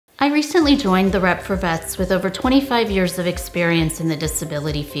I recently joined the Rep for Vets with over 25 years of experience in the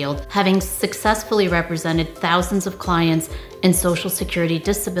disability field, having successfully represented thousands of clients in Social Security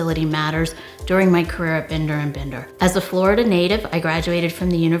disability matters during my career at Binder & Binder. As a Florida native, I graduated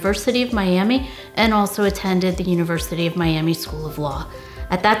from the University of Miami and also attended the University of Miami School of Law.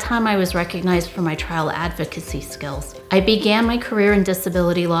 At that time, I was recognized for my trial advocacy skills. I began my career in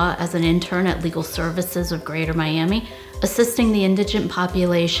disability law as an intern at Legal Services of Greater Miami, assisting the indigent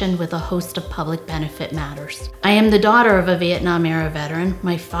population with a host of public benefit matters. I am the daughter of a Vietnam-era veteran.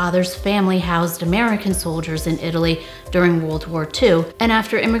 My father's family housed American soldiers in Italy during World War II, and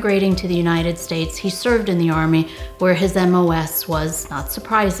after immigrating to the United States, he served in the Army, where his MOS was, not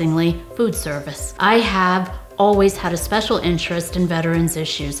surprisingly, food service. I have always had a special interest in veterans'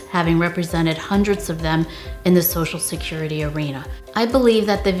 issues, having represented hundreds of them in the Social Security arena. I believe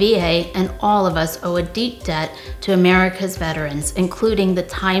that the VA and all of us owe a deep debt to America's veterans, including the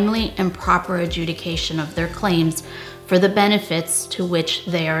timely and proper adjudication of their claims for the benefits to which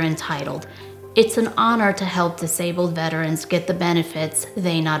they are entitled. It's an honor to help disabled veterans get the benefits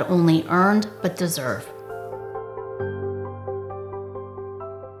they not only earned, but deserve.